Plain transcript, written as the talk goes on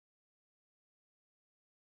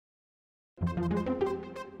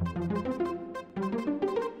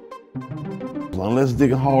Unless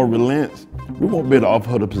Deacon Hall relents, we won't be able to offer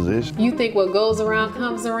her the position. You think what goes around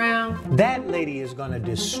comes around? That lady is going to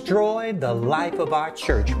destroy the life of our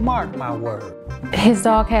church. Mark my word. His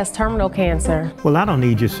dog has terminal cancer. Well, I don't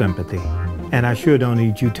need your sympathy. And I sure don't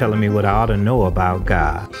need you telling me what I ought to know about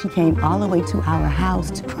God. She came all the way to our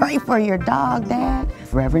house to pray for your dog, Dad.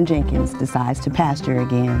 If Reverend Jenkins decides to pastor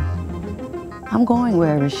again, I'm going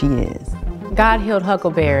wherever she is. God healed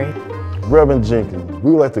Huckleberry. Reverend Jenkins,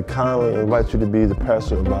 we would like to kindly invite you to be the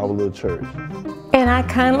pastor of our little church. And I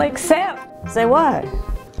kindly accept. Say what?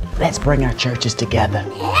 Let's bring our churches together.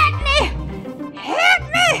 Help me! Help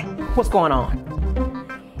me! What's going on?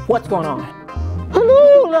 What's going on?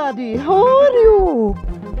 Hello, laddie. How are you?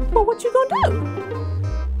 Well, what you gonna do?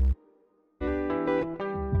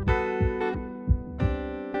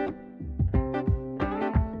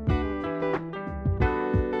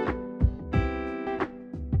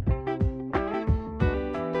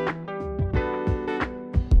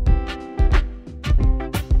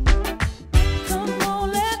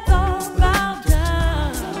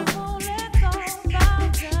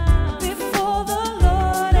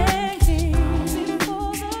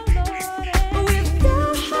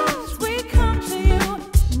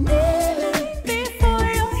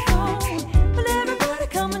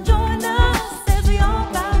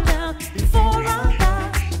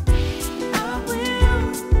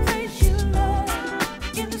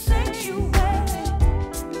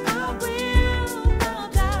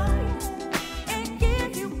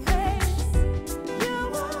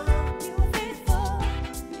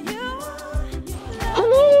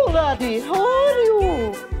 How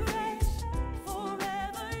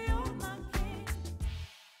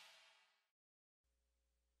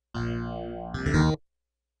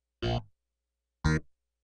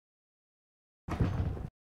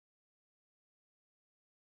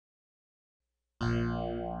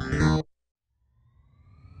are you?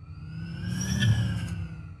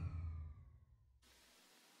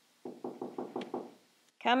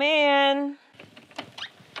 Come in.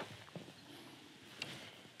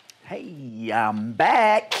 Hey, I'm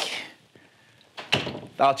back.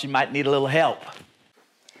 Thought you might need a little help.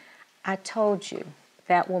 I told you,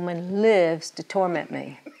 that woman lives to torment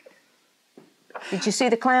me. Did you see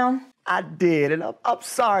the clown? I did, and I'm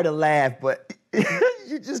sorry to laugh, but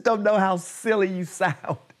you just don't know how silly you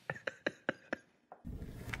sound.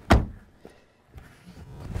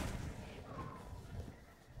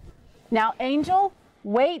 Now, Angel,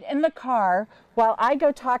 wait in the car while I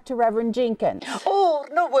go talk to Reverend Jenkins. Oh,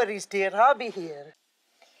 no worries, dear. I'll be here.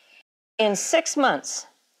 In 6 months,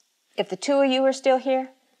 if the two of you are still here,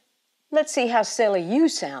 let's see how silly you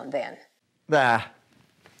sound then.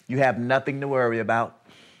 You have nothing to worry about.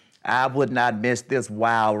 I would not miss this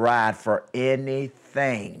wild ride for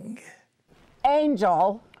anything.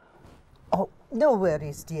 Angel. Oh, no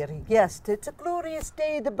worries, dearie. Yes, it's a glorious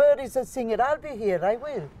day. The birdies are singing. I'll be here. I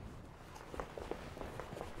will.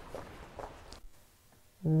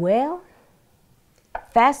 Well,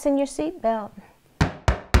 fasten your seatbelt.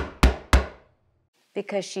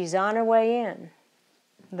 Because she's on her way in.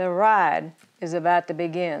 The ride is about to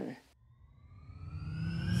begin.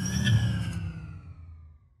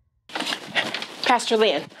 Pastor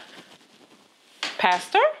Lynn.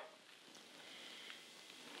 Pastor?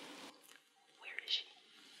 Where is she?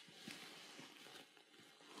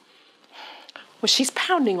 Well, she's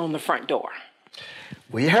pounding on the front door.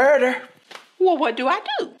 We heard her. Well, what do I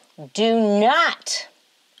do? Do not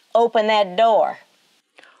open that door.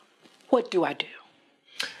 What do I do?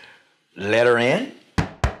 Let her in.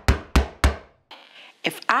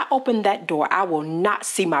 If I open that door, I will not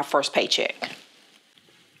see my first paycheck.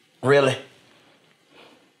 Really?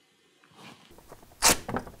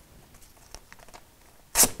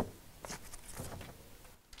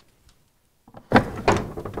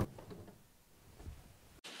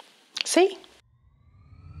 See?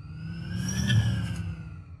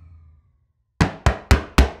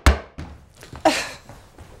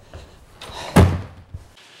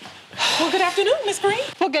 Well, good afternoon, Miss Green.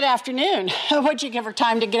 Well, good afternoon. What'd you give her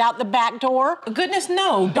time to get out the back door? Goodness,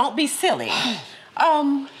 no. Don't be silly. Are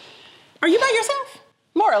you by yourself?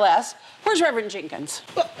 More or less. Where's Reverend Jenkins?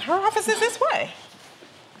 Well, her office is this way.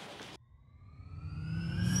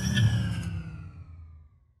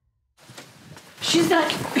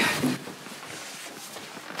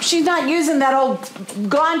 She's not using that old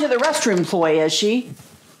gone to the restroom ploy, is she?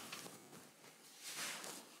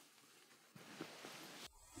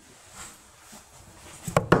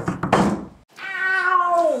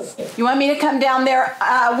 Ow! You want me to come down there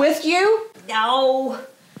with you? No.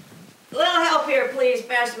 A little help here, please,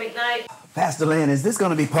 Pastor McKnight. Pastor Lynn, is this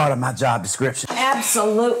going to be part of my job description?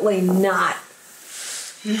 Absolutely not.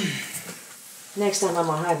 Next time I'm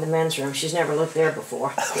gonna hide in the men's room. She's never looked there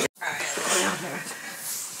before.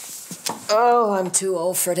 Oh, I'm too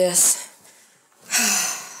old for this.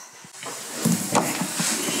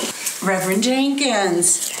 Reverend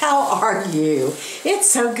Jenkins, how are you? It's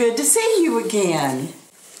so good to see you again.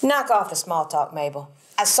 Knock off the small talk, Mabel.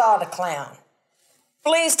 I saw the clown.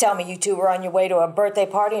 Please tell me you two were on your way to a birthday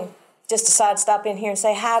party and just decided to stop in here and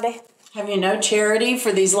say howdy. Have you no charity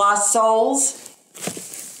for these lost souls?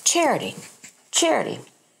 Charity. Charity.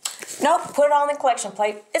 Nope, put it on the collection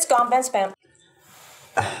plate. It's gone, been spent.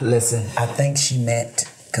 Listen, I think she meant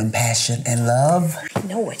compassion and love. I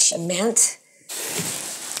know what she meant.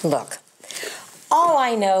 Look, all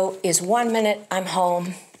I know is 1 minute I'm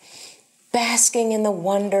home, basking in the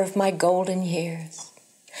wonder of my golden years.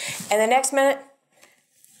 And the next minute,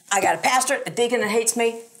 I got a pastor, a deacon that hates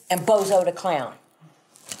me, and Bozo the clown.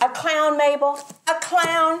 A clown, Mabel, a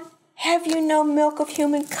clown. Have you no milk of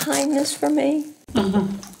human kindness for me?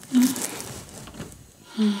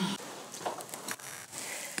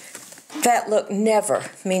 That look never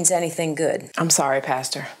means anything good. I'm sorry,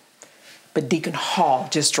 Pastor, but Deacon Hall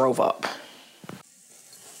just drove up.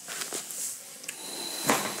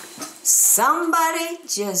 Somebody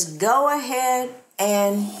just go ahead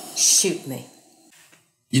and shoot me.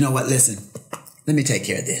 You know what? Listen, let me take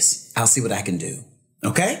care of this. I'll see what I can do.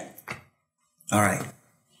 Okay? All right.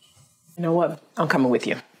 You know what? I'm coming with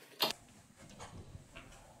you.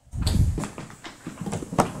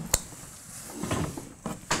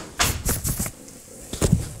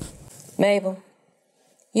 Mabel,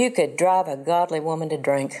 you could drive a godly woman to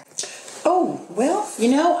drink. Oh, well,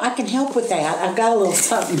 you know, I can help with that. I've got a little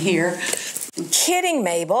something here. I'm kidding,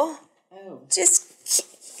 Mabel. Oh.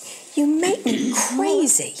 Just, you make me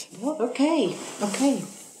crazy. Well, okay.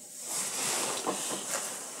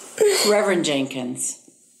 Reverend Jenkins,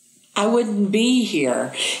 I wouldn't be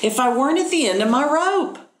here if I weren't at the end of my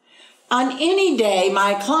rope. On any day,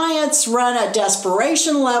 my clients run a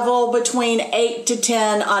desperation level between 8 to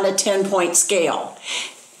 10 on a 10-point scale.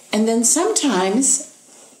 And then sometimes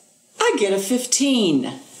I get a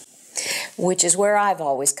 15. Which is where I've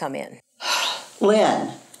always come in.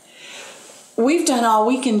 Lynn, we've done all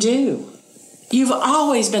we can do. You've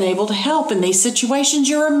always been able to help in these situations.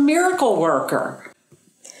 You're a miracle worker.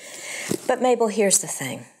 But Mabel, here's the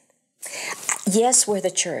thing. Yes, we're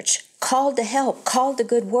the church, called to help, called to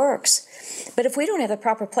good works. But if we don't have the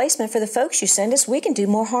proper placement for the folks you send us, we can do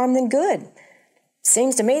more harm than good.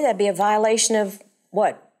 Seems to me that'd be a violation of,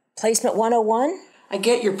 what, Placement 101? I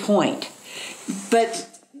get your point. But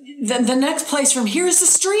the next place from here is the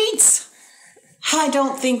streets. I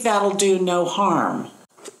don't think that'll do no harm.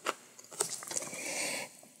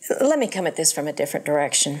 Let me come at this from a different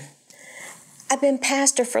direction. I've been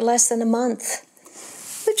pastor for less than a month.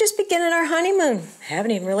 We're just beginning our honeymoon.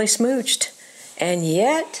 Haven't even really smooched. And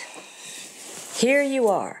yet, here you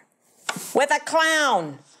are, with a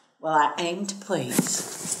clown. Well, I aim to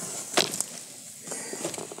please.